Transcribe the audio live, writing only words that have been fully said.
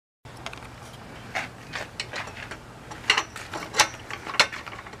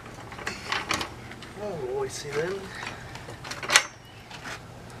see then.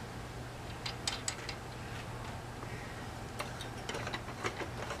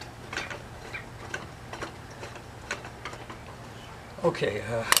 Okay,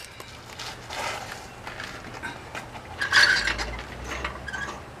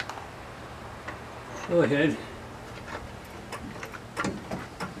 go ahead.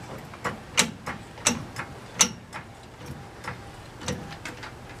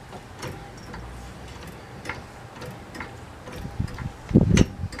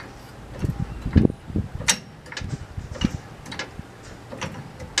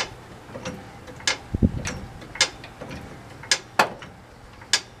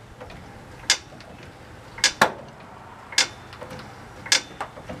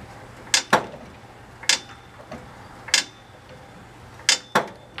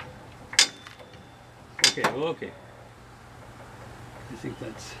 Okay. I think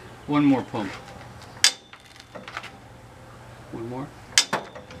that's one more pump. One more.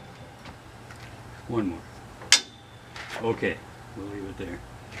 One more. Okay, we'll leave it there.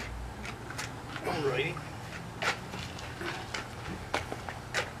 Alrighty.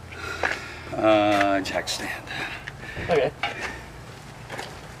 Jack stand. Okay.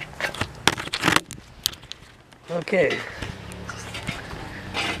 Okay.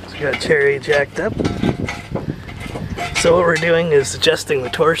 So we got Cherry jacked up. So what we're doing is adjusting the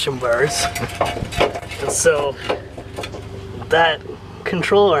torsion bars. And so that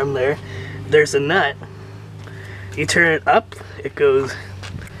control arm there, there's a nut. You turn it up, it goes.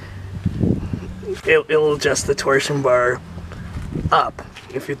 It'll adjust the torsion bar up.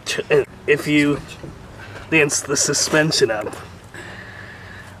 If you the suspension up.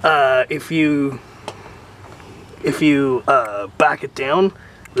 If you back it down,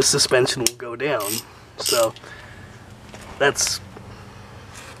 the suspension will go down. So that's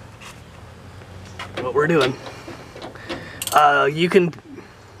what we're doing. You can.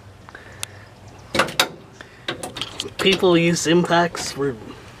 People use impacts. We're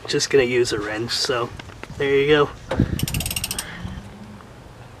just gonna use a wrench. So there you go.